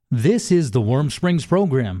This is the Warm Springs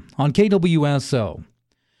program on KWSO.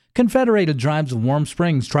 Confederated Tribes of Warm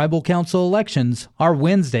Springs Tribal Council elections are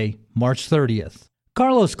Wednesday, March 30th.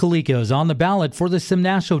 Carlos Calica is on the ballot for the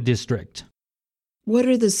Simnasho District. What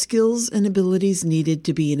are the skills and abilities needed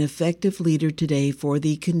to be an effective leader today for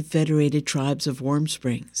the Confederated Tribes of Warm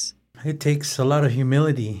Springs? It takes a lot of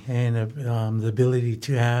humility and the ability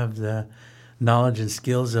to have the knowledge and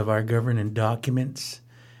skills of our government documents,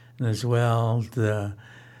 and as well the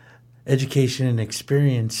education and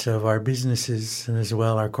experience of our businesses, and as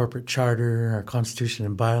well our corporate charter, our constitution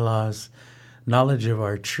and bylaws, knowledge of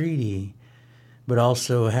our treaty, but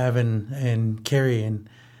also having and carrying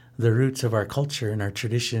the roots of our culture and our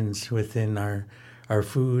traditions within our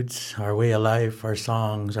foods, our way of life, our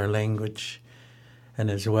songs, our language, and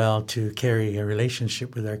as well to carry a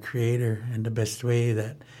relationship with our Creator in the best way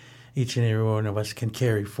that each and every one of us can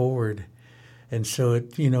carry forward. And so,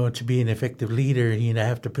 to be an effective leader, you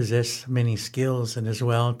have to possess many skills and as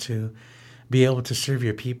well to be able to serve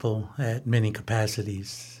your people at many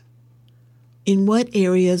capacities. In what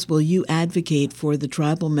areas will you advocate for the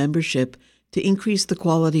tribal membership to increase the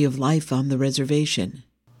quality of life on the reservation?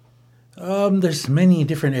 There's many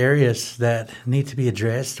different areas that need to be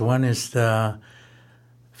addressed. One is the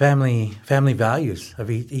family values of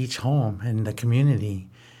each home and the community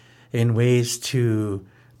in ways to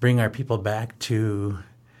bring our people back to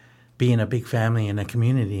being a big family in a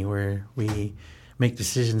community where we make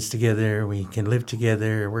decisions together, we can live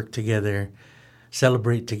together, work together,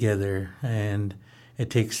 celebrate together, and it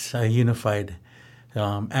takes a unified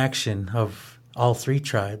action of all three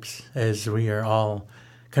tribes as we are all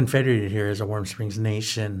confederated here as a Warm Springs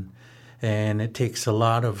nation. And it takes a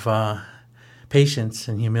lot of patience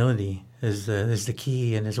and humility is the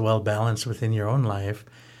key, and as well balanced within your own life,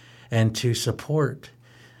 and to support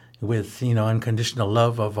with unconditional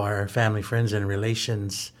love of our family, friends, and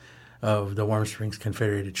relations of the Warm Springs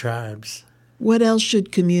Confederated Tribes. What else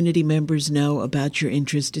should community members know about your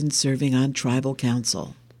interest in serving on tribal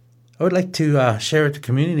council? I would like to share with the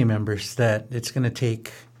community members that it's going to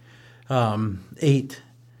take 8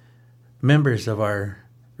 members of our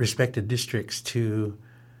respected districts to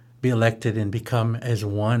be elected and become as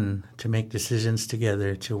one, to make decisions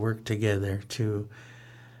together, to work together, to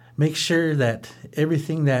make sure that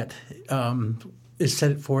everything that is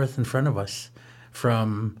set forth in front of us,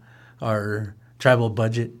 from our tribal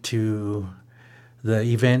budget to the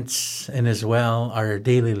events and as well our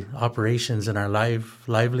daily operations and our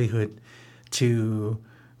livelihood, to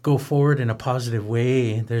go forward in a positive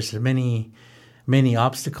way. There's many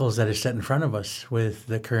obstacles that are set in front of us with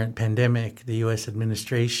the current pandemic, the U.S.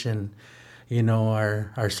 administration,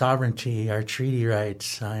 our sovereignty, our treaty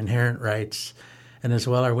rights, inherent rights, and as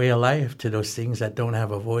well our way of life, to those things that don't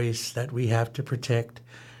have a voice, that we have to protect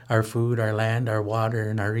our food, our land, our water,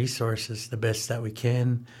 and our resources the best that we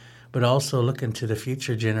can, but also look into the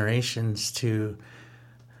future generations to,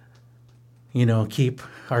 keep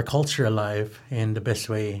our culture alive in the best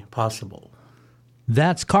way possible.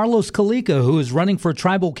 That's Carlos Calica, who is running for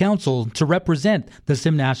Tribal Council to represent the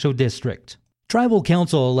Simnasho District. Tribal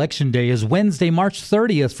Council Election Day is Wednesday, March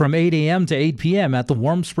 30th from 8 a.m. to 8 p.m. at the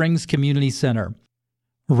Warm Springs Community Center.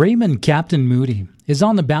 Raymond Captain Moody is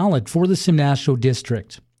on the ballot for the Simnasho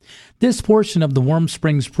District. This portion of the Warm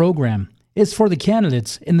Springs program is for the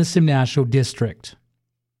candidates in the Simnasho District.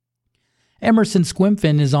 Emerson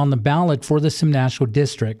Squimphin is on the ballot for the Simnasho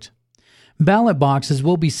District. Ballot boxes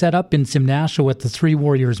will be set up in Simnasho at the Three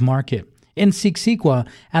Warriors Market, in Siksika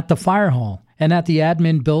at the Fire Hall, and at the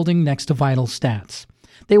admin building next to Vital Stats.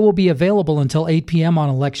 They will be available until 8 p.m. on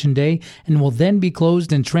Election Day and will then be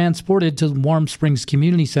closed and transported to the Warm Springs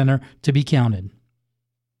Community Center to be counted.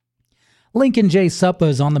 Lincoln J. Suppa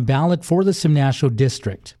is on the ballot for the Simnasho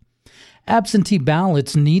District. Absentee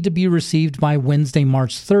ballots need to be received by Wednesday,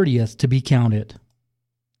 March 30th to be counted.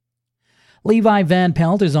 Levi Van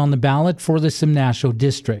Pelt is on the ballot for the Simnasho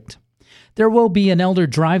District. There will be an elder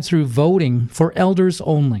drive-through voting for elders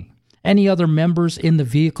only. Any other members in the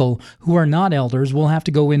vehicle who are not elders will have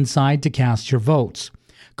to go inside to cast your votes.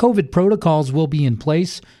 COVID protocols will be in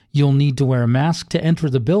place. You'll need to wear a mask to enter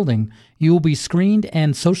the building. You will be screened,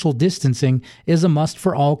 and social distancing is a must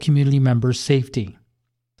for all community members' safety.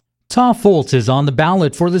 Ta Foltz is on the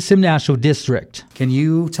ballot for the Simnasho District. Can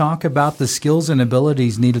you talk about the skills and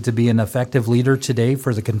abilities needed to be an effective leader today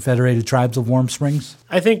for the Confederated Tribes of Warm Springs?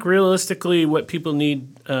 I think realistically what people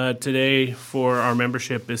need today for our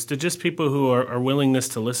membership is to just people who are willingness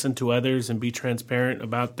to listen to others and be transparent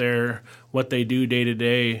about what they do day to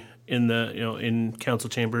day in the in council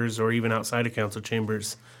chambers or even outside of council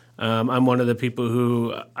chambers. I'm one of the people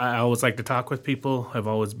who I always like to talk with people. I've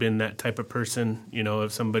always been that type of person.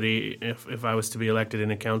 If I was to be elected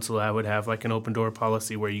in a council, I would have like an open door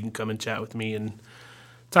policy where you can come and chat with me and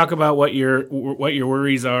talk about what your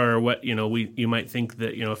worries are, or what you might think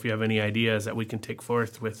that if you have any ideas that we can take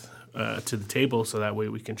forth with to the table, so that way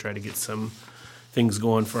we can try to get some things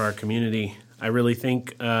going for our community. I really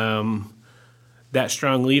think that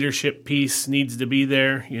strong leadership piece needs to be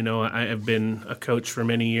there. I have been a coach for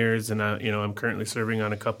many years, and I'm currently serving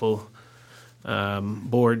on a couple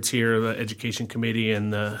boards here, the Education Committee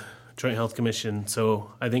and the Joint Health Commission.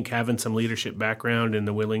 So I think having some leadership background and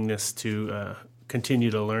the willingness to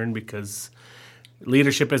continue to learn, because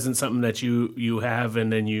leadership isn't something that you have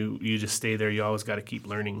and then you just stay there. You always got to keep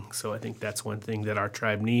learning. So I think that's one thing that our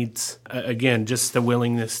tribe needs. Again, just the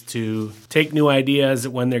willingness to take new ideas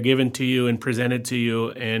when they're given to you and presented to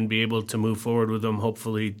you, and be able to move forward with them,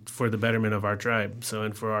 hopefully for the betterment of our tribe. So,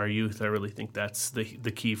 and for our youth, I really think that's the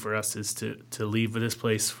key for us, is to leave this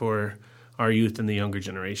place for our youth and the younger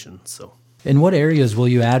generation. So. In what areas will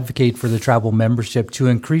you advocate for the tribal membership to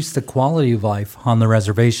increase the quality of life on the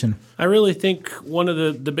reservation? I really think one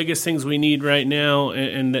of the biggest things we need right now,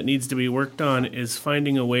 and that needs to be worked on, is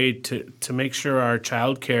finding a way to make sure our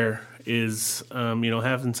childcare is,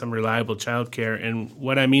 having some reliable childcare. And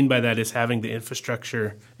what I mean by that is having the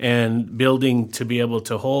infrastructure and building to be able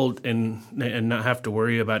to hold and not have to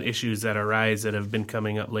worry about issues that arise that have been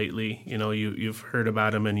coming up lately. You've heard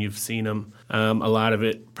about them and you've seen them. A lot of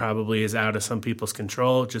it probably is out of some people's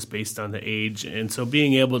control just based on the age. And so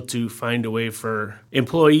being able to find a way for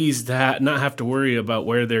employees to not have to worry about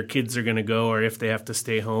where their kids are going to go or if they have to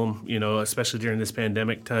stay home, especially during this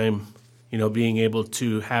pandemic time. Being able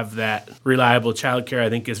to have that reliable childcare, I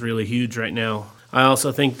think, is really huge right now. I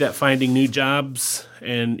also think that finding new jobs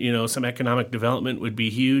and, some economic development would be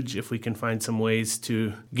huge if we can find some ways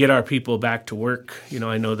to get our people back to work.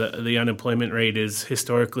 I know that the unemployment rate has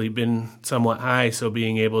historically been somewhat high, so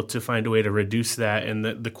being able to find a way to reduce that, and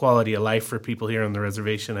the quality of life for people here on the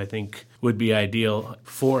reservation, I think, would be ideal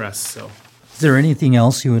for us. So. Is there anything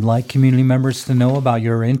else you would like community members to know about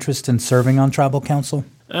your interest in serving on tribal council?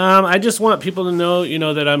 I just want people to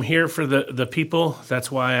know, that I'm here for the people. That's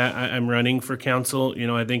why I'm running for council.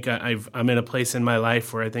 I think I'm in a place in my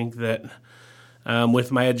life where I think that with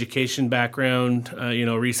my education background,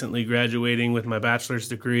 recently graduating with my bachelor's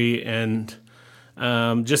degree, and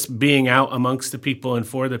just being out amongst the people and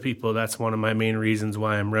for the people, that's one of my main reasons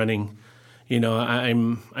why I'm running.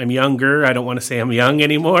 I'm younger. I don't want to say I'm young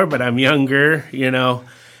anymore, but I'm younger,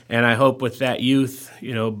 and I hope with that youth,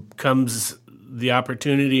 comes the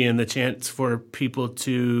opportunity and the chance for people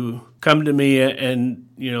to come to me and,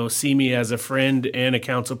 see me as a friend and a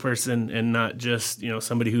council person, and not just,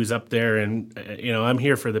 somebody who's up there. And, I'm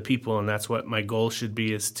here for the people, and that's what my goal should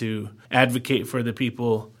be, is to advocate for the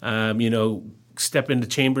people, step into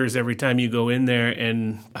chambers every time you go in there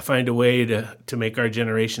and find a way to make our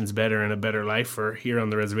generations better and a better life for here on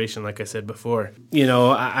the reservation. Like I said before,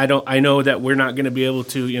 I know that we're not going to be able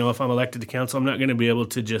to, if I'm elected to council, I'm not going to be able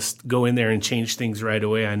to just go in there and change things right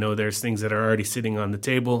away. I know there's things that are already sitting on the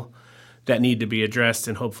table that need to be addressed,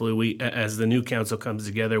 and hopefully we, as the new council comes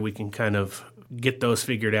together, we can kind of get those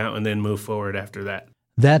figured out and then move forward after that.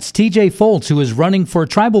 That's TJ Foltz, who is running for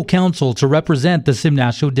tribal council to represent the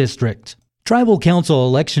Simnasho District. Tribal Council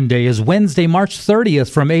Election Day is Wednesday, March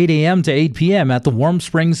 30th from 8 a.m. to 8 p.m. at the Warm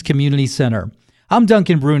Springs Community Center. I'm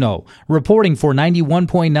Duncan Bruno, reporting for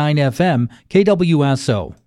 91.9 FM KWSO.